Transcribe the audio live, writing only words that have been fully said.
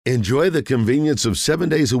Enjoy the convenience of 7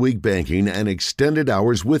 days a week banking and extended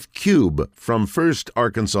hours with Cube from First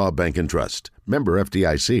Arkansas Bank and Trust. Member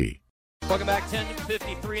FDIC. Welcome back,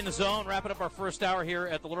 10:53 in the zone. Wrapping up our first hour here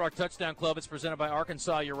at the Little Rock Touchdown Club. It's presented by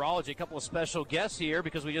Arkansas Urology. A couple of special guests here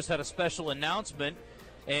because we just had a special announcement.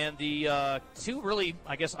 And the two really,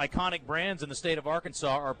 I guess, iconic brands in the state of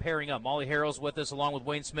Arkansas are pairing up. Molly Harrell's with us along with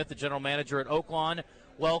Wayne Smith, the general manager at Oaklawn.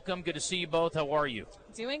 Welcome. Good to see you both. How are you?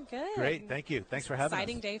 Doing good. Great. Thank you. Thanks for having us.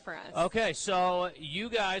 Exciting day for us. Okay, so you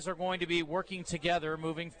guys are going to be working together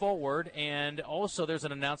moving forward, and also there's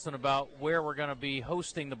an announcement about where we're going to be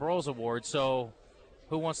hosting the Broyles Awards. So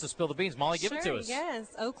who wants to spill the beans? Molly, give it to us. Yes.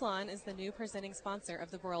 Oaklawn is the new presenting sponsor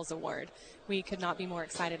of the Broyles Award. We could not be more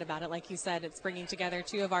excited about it. Like you said, it's bringing together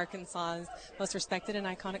two of Arkansas's most respected and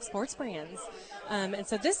iconic sports brands. And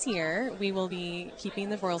so this year, we will be keeping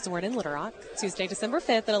the Broyles Award in Little Rock, Tuesday, December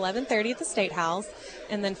 5th at 11:30 at the State House.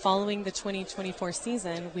 And then following the 2024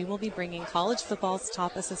 season, we will be bringing college football's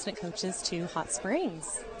top assistant coaches to Hot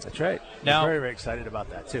Springs. That's right. Now, we're very, very excited about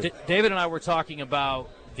that, too. David and I were talking about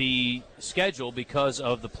the schedule because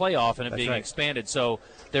of the playoff and it being expanded. So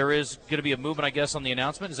there is going to be a movement, I guess, on the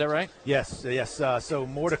announcement. Is that right? Yes. So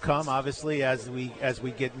more to come, obviously, as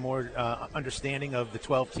we get more understanding of the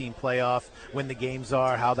 12-team playoff, when the games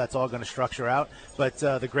are, how that's all going to structure out. But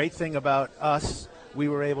the great thing about us, we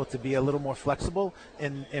were able to be a little more flexible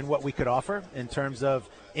in what we could offer in terms of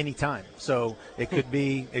any time. So it could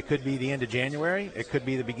be the end of January, it could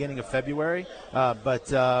be the beginning of February, but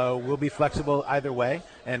we'll be flexible either way,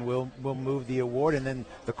 and we'll move the award. And then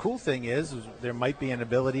the cool thing is there might be an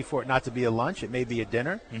ability for it not to be a lunch; it may be a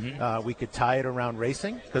dinner. Mm-hmm. We could tie it around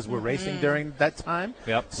racing because we're racing during that time.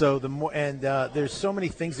 Yep. So there's so many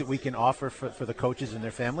things that we can offer for the coaches and their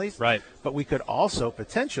families. Right. But we could also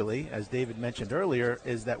potentially, as David mentioned earlier,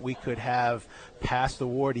 is that we could have past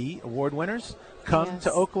award winners come to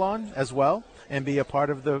Oaklawn as well and be a part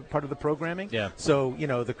of the programming. Yeah. So,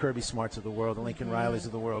 the Kirby Smarts of the world, the Lincoln Rileys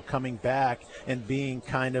of the world, coming back and being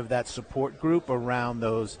kind of that support group around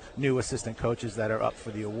those new assistant coaches that are up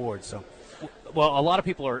for the award. So, well, a lot of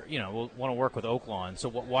people are, want to work with Oaklawn. So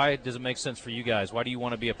why does it make sense for you guys? Why do you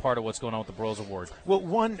want to be a part of what's going on with the Broyles Award? Well,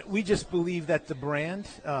 one, we just believe that the brand,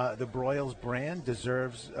 the Broyles brand,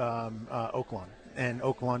 deserves Oaklawn. And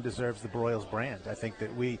Oaklawn deserves the Broyles brand. I think that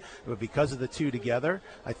because of the two together,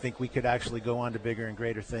 I think we could actually go on to bigger and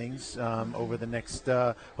greater things over the next,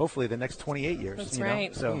 hopefully, the next 28 years. That's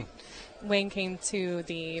right. So. Wayne came to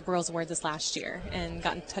the Broyles Award this last year and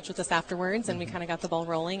got in touch with us afterwards, and we kind of got the ball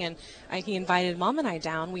rolling. And he invited Mom and I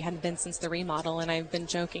down. We hadn't been since the remodel, and I've been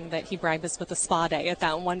joking that he bribed us with a spa day at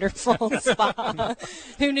that wonderful spa.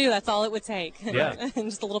 Who knew that's all it would take? Yeah. And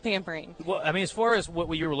just a little pampering. Well, I mean, as far as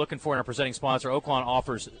what you were looking for in a presenting sponsor, Oaklawn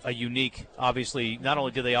offers a unique, obviously, not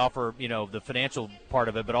only do they offer, the financial part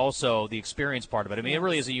of it, but also the experience part of it. I mean, It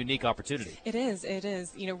really is a unique opportunity. It is.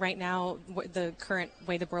 Right now, the current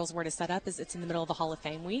way the Broyles Award is set up is it's in the middle of the Hall of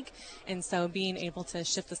Fame week, and so being able to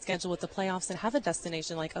shift the schedule with the playoffs and have a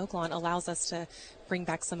destination like Oaklawn allows us to bring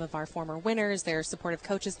back some of our former winners, their supportive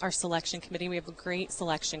coaches, our selection committee. We have a great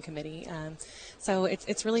selection committee, so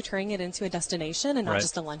it's really turning it into a destination and not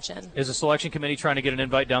just a luncheon. Is the selection committee trying to get an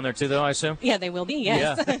invite down there too, though, I assume? Yeah, they will be,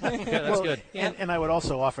 yes. Yeah, that's good. And I would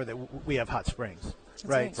also offer that we have Hot Springs.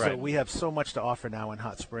 Right. So we have so much to offer now in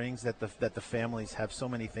Hot Springs that the families have so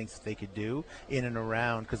many things that they could do in and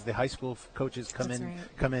around, because the high school coaches come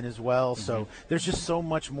in as well. Mm-hmm. So there's just so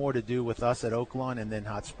much more to do with us at Oaklawn, and then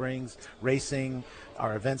Hot Springs, racing,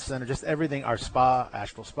 our event center, just everything, our spa,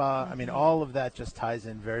 Asheville Spa. Mm-hmm. I mean, all of that just ties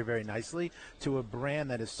in very, very nicely to a brand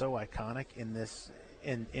that is so iconic in this.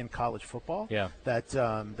 In college football,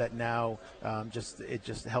 that now it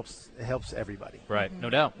just helps everybody. Right, no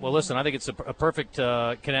doubt. Well, listen, I think it's a perfect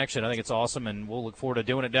connection. I think it's awesome, and we'll look forward to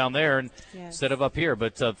doing it down there instead of up here.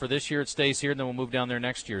 But for this year, it stays here, and then we'll move down there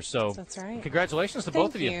next year. So that's right. Congratulations to Thank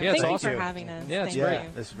both of you. you. Yeah, it's Thank awesome. you for having us. Yeah, it's Thank great. you.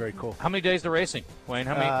 This is very cool. How many days to racing, Wayne?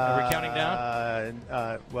 How many are we counting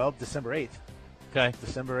down? Well, December 8th. Okay.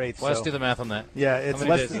 December 8th. Well, let's do the math on that. Yeah, it's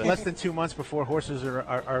less than 2 monents before horses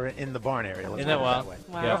are in the barn area. Isn't that wild? Wow.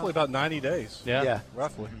 Yeah, roughly about 90 days. Yeah.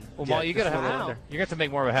 Roughly. Well, Molly, you got to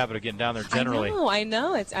make more of a habit of getting down there generally. I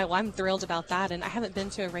know. I'm thrilled about that, and I haven't been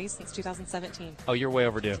to a race since 2017. Oh, you're way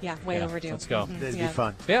overdue. Yeah, way overdue. Let's go. Mm-hmm. It'd be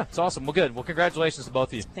fun. Yeah, it's awesome. Well, good. Well, congratulations to both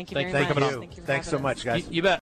of you. Thank you very much. Thank you. Thanks so much, guys. You bet.